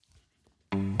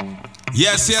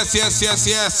Yes.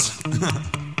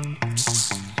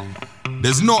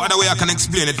 There's no other way I can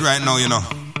explain it right now, you know.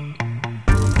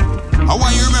 I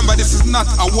want you to remember, this is not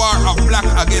a war of black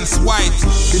against white.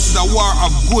 This is a war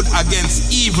of good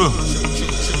against evil.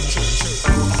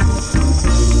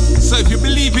 So if you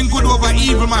believe in good over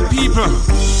evil, my people,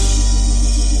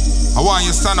 I want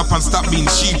you to stand up and stop being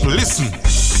sheep. Listen.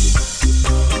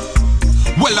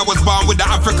 Well, I was born with the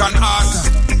African heart,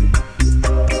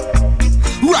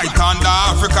 right on the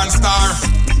African star.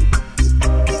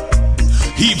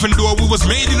 Even though we was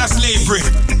made in a slavery,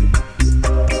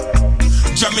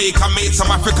 Jamaica made some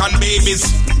African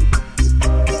babies.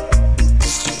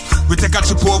 We take a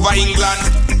trip over England,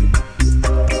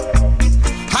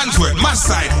 Handsworth, my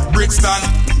side, Brixton.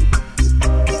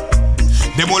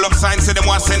 Them all up signs say them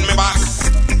want send me back.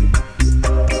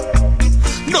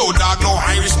 No dog, no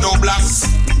Irish, no blacks.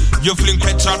 You fling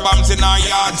petrol bombs in our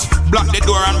yards, block the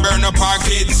door and burn up our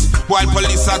kids, while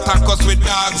police attack us with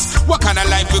dogs. What kind of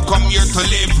life we come here to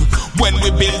live? When we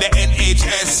build the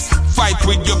NHS, fight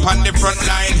with you on the front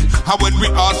line, and when we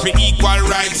ask for equal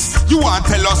rights, you want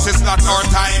to tell us it's not our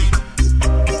time?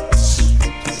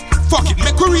 Fuck it,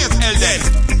 make we raise hell then.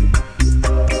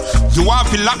 You want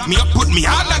to lock me up, put me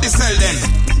under the cell then.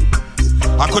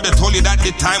 I could have told you that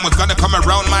the time was gonna come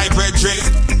around, my brethren.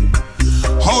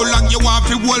 How long you want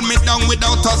to hold me down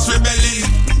without us rebelling?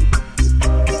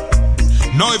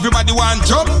 Now everybody want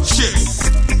jump shit,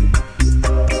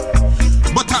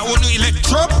 but I want to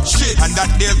electro shit. And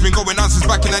that day's been going on since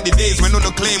back in the days when no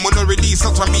claim, when no release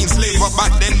us from being slave. But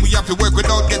back then we have to work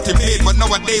without getting paid, but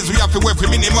nowadays we have to work for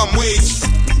minimum wage.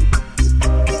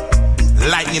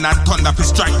 Lightning and thunder for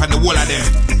strike on the wall of them.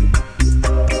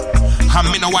 And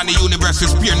me no want the universe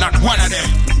to spare not one of them.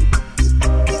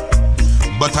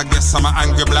 But I guess I'm an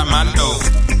angry black man though.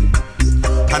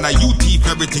 And you thief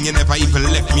everything, you never even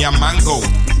left me a mango.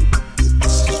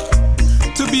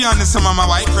 To be honest, some of my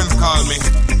white friends call me,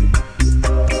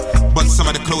 but some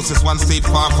of the closest ones stayed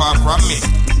far, far from me.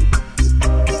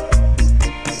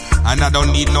 And I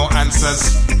don't need no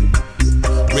answers.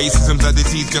 Racism's a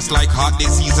disease just like heart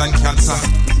disease and cancer.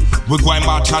 We're going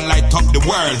march and light up the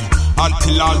world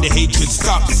until all the hatred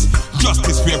stops.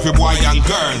 Justice for every boy and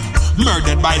girl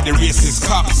murdered by the racist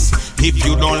cops. If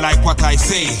you don't like what I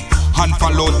say,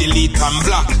 unfollow, delete and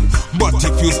block. But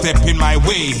if you step in my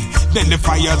way, then the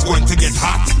fire's going to get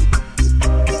hot.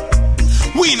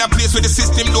 We in a place where the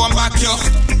system don't back you.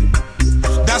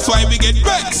 That's why we get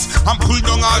vexed and pull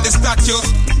down all the statues.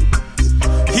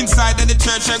 Inside of the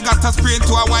church I got us praying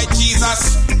to a white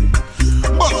Jesus,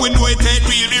 but we know it ain't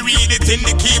real, we read it in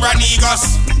the Kira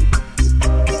Negus.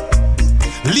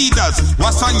 Leaders,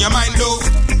 what's on your mind though?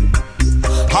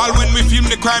 All when we film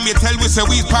the crime, you tell we say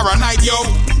we's paranoid, yo.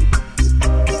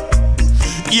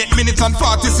 8 minutes and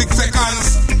 46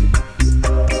 seconds.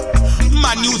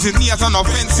 Man using me as an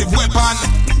offensive weapon.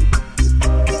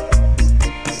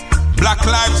 Black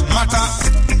lives matter.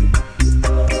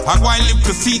 I go and live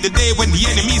to see the day when the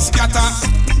enemy scatter.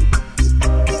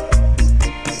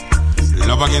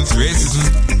 Love against racism,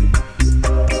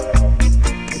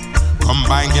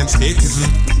 combined against statism.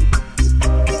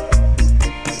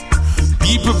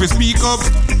 People to speak up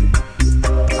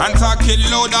and talk it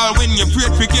loud all when you're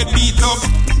afraid to get beat up.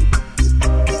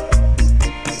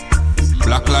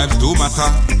 Black lives do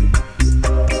matter.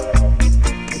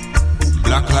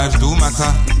 Black lives do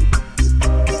matter.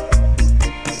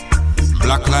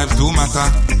 Black lives do matter.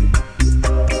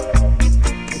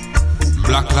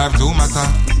 Black lives do matter.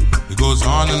 It goes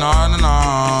on and on and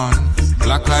on.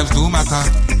 Black lives do matter.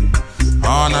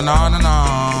 On and on and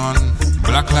on.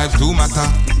 Black lives do matter.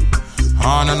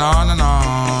 On and on and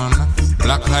on.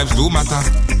 Black lives do matter.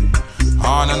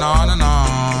 On and on and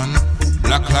on.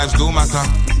 Black lives do matter.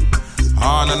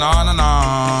 On and on and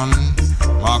on.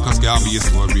 Marcus Garvey's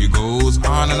story goes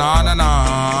on and on and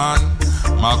on.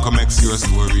 Malcolm X, your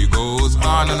story goes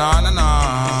on and on and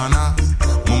on.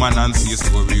 Mama Nancy's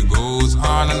story goes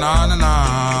on and on and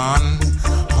on.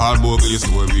 Paul Bogle's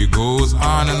story goes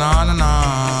on and on and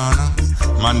on.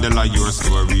 Mandela, your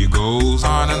story goes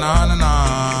on and on and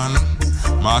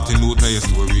on. Martin Luther, your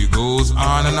story goes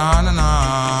on and on and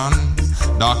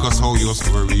on. Darkest how your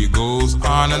story goes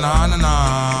on and on and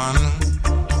on.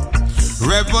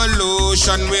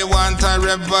 Revolution, we want a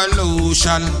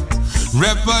revolution.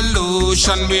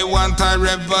 Revolution, we want a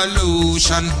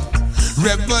revolution.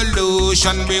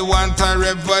 Revolution, we want a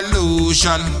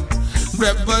revolution.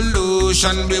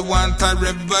 Revolution, we want a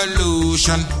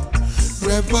revolution.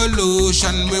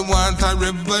 Revolution, we want a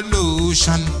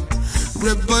revolution.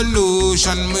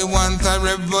 Revolution, we want a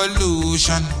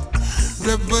revolution.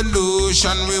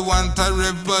 Revolution, we want a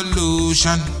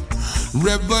revolution.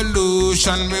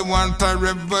 Revolution, we want a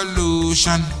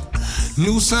revolution.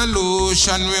 New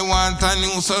solution, we want a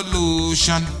new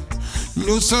solution.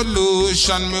 New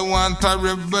solution, we want a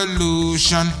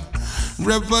revolution.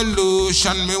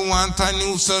 Revolution, we want a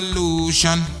new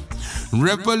solution.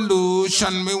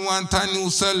 Revolution, we want a new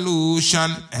solution.